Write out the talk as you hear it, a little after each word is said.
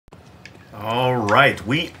All right,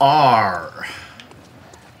 we are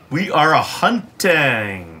a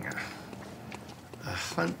hunting.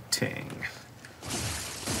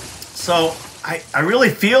 So I really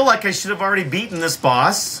feel like I should have already beaten this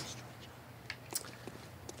boss.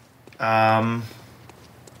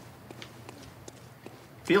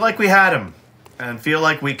 Feel like we had him, and feel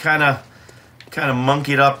like we kind of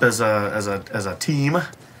monkeyed up as a team,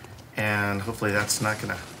 and hopefully that's not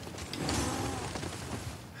gonna.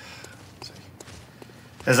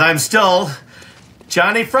 As I'm still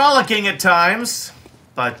Johnny frolicking at times,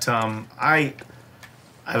 but I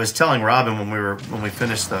was telling Robin when we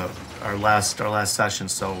finished our last session,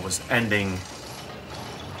 so it was ending.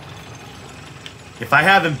 If I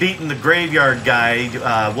haven't beaten the graveyard guy,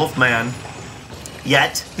 Wolfman,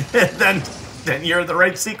 yet, then you're in the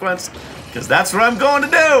right sequence, because that's what I'm going to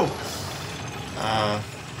do.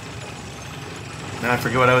 Now I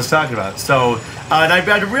forget what I was talking about. So, and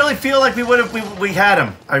I really feel like we had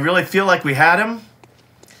him. I really feel like we had him,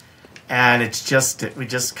 and it's just we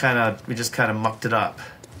just kind of mucked it up,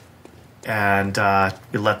 and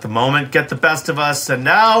we let the moment get the best of us, and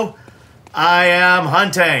now I am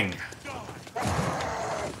hunting.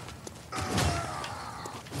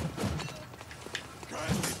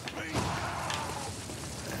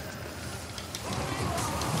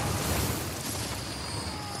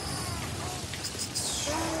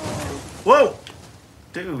 Whoa,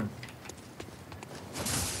 dude.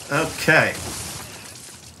 Okay.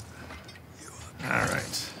 All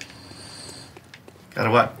right.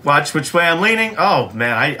 Gotta watch which way I'm leaning. Oh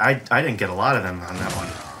man, I didn't get a lot of them on that one.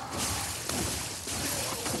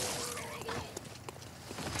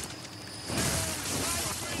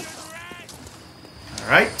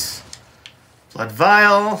 All right. Blood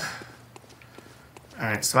vial. All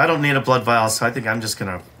right, so I don't need a blood vial, so I think I'm just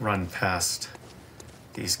gonna run past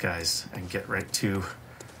these guys and get right to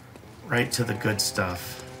the good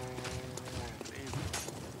stuff.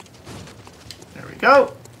 There we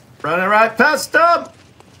go. Running right past them.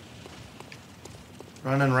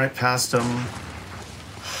 Running right past them.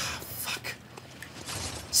 Fuck.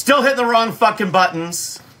 Still hitting the wrong fucking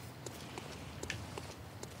buttons.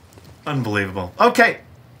 Unbelievable. Okay.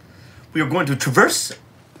 We are going to traverse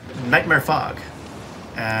Nightmare Fog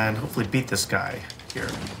and hopefully beat this guy here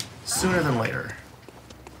sooner than later.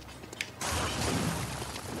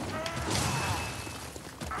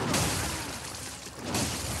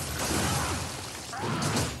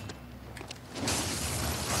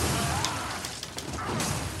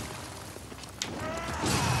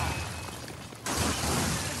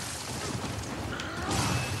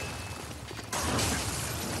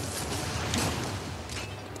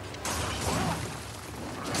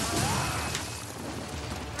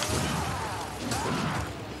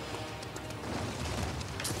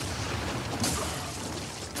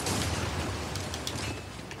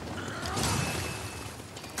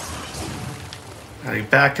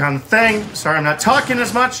 Back on the thing. Sorry, I'm not talking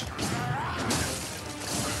as much.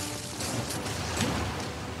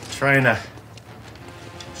 Trying to.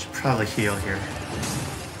 Should probably heal here.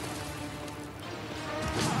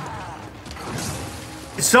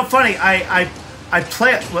 It's so funny. I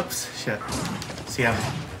play it. Whoops. Shit. See,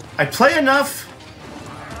 I play enough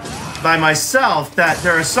by myself that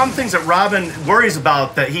there are some things that Robin worries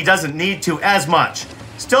about that he doesn't need to as much.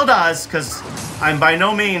 Still does, because I'm by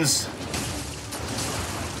no means.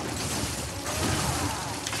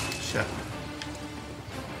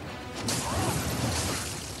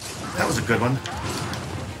 That was a good one.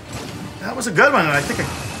 That was a good one, and I think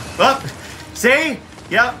oh, see?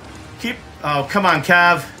 Yep. Keep. Oh, come on,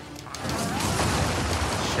 Cav.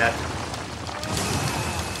 Shit.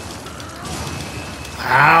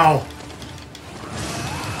 Ow.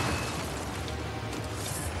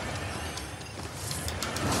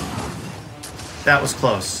 That was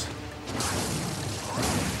close.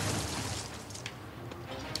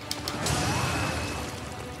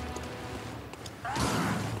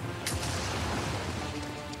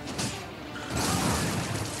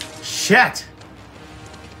 Shit!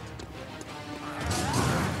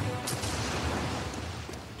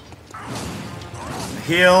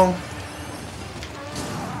 Heal.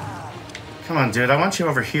 Come on, dude. I want you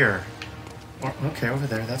over here. Okay, over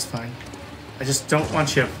there. That's fine. I just don't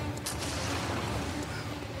want you.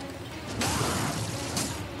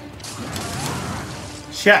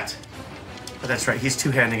 Shit. Oh, that's right. He's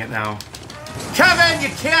two-handing it now. Kevin, you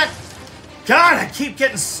can't. God, I keep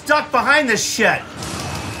getting stuck behind this shit.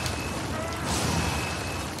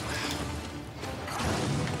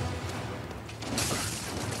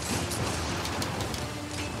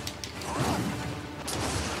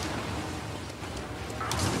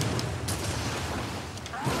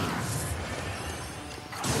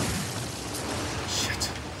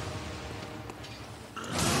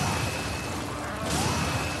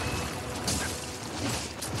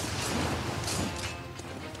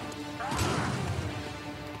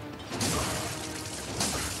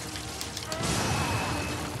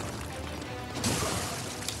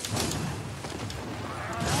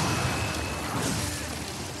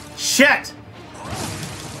 Shit!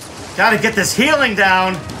 Gotta get this healing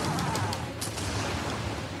down.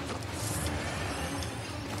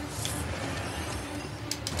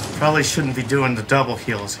 Probably shouldn't be doing the double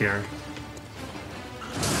heals here.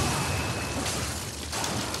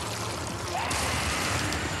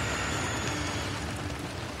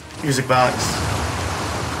 Music box.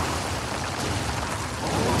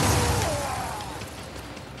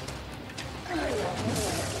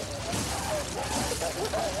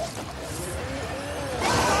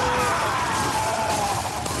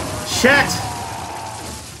 Shit!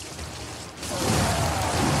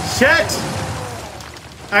 Shit!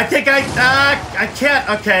 I think I can't,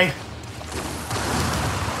 okay.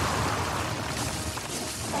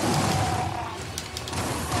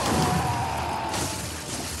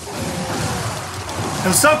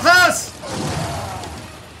 I'm so close!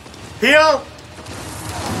 Heal!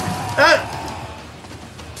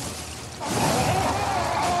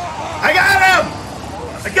 I got him!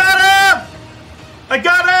 I got him! I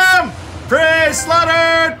got him! Praise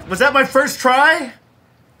slaughtered! Was that my first try?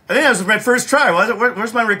 I think that was my first try, was it?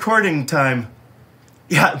 Where's my recording time?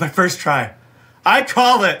 Yeah, my first try. I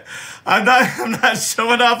call it. I'm not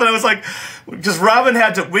showing off, and I was like, because Robin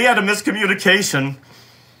we had a miscommunication,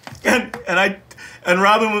 and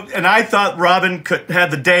Robin and I thought Robin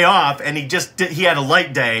had the day off, and he had a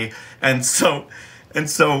light day, and so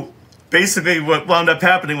basically what wound up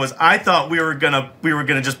happening was I thought we were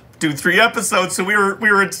gonna just do 3 episodes, so we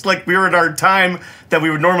were at our time that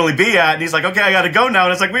we would normally be at, and he's like, okay, I gotta go now,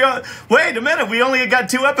 and it's like, wait a minute, we only got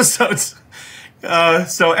 2 episodes.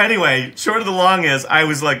 So anyway, short of the long is, I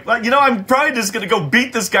was like, well, I'm probably just gonna go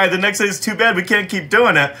beat this guy the next day. It's too bad we can't keep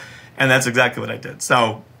doing it, and that's exactly what I did.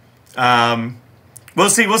 So we'll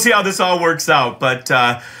see how this all works out, but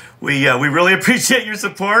we really appreciate your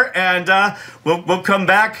support, and we'll come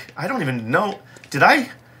back. I don't even know, did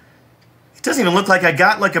I? It doesn't even look like I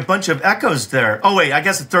got like a bunch of echoes there. Oh wait, I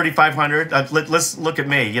guess it's 3,500. Let's look at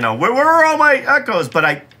me. Where are all my echoes? But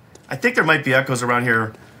I think there might be echoes around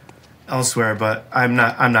here elsewhere, but I'm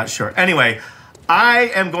not sure. Anyway,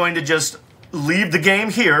 I am going to just leave the game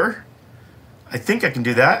here. I think I can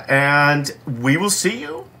do that, and we will see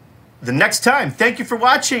you the next time. Thank you for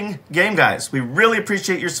watching, Game Guys. We really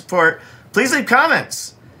appreciate your support. Please leave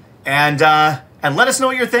comments and let us know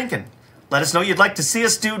what you're thinking. Let us know what you'd like to see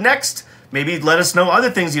us do next. Maybe let us know other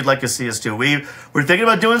things you'd like to see us do. We're thinking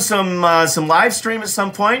about doing some live stream at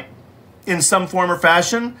some point in some form or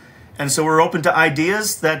fashion. And so we're open to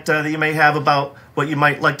ideas that you may have about what you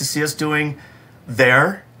might like to see us doing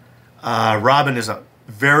there. Robin is a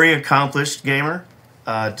very accomplished gamer.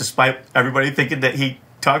 Despite everybody thinking that he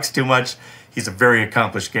talks too much, he's a very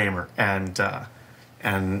accomplished gamer. And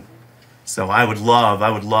so I would love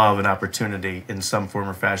an opportunity in some form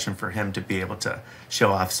or fashion for him to be able to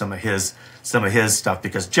show off some of his stuff,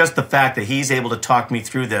 because just the fact that he's able to talk me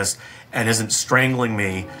through this and isn't strangling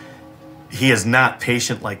me, he is not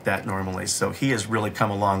patient like that normally. So he has really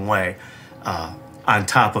come a long way, on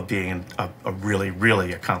top of being a really,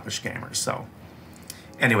 really accomplished gamer. So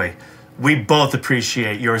anyway, we both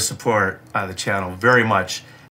appreciate your support of the channel very much.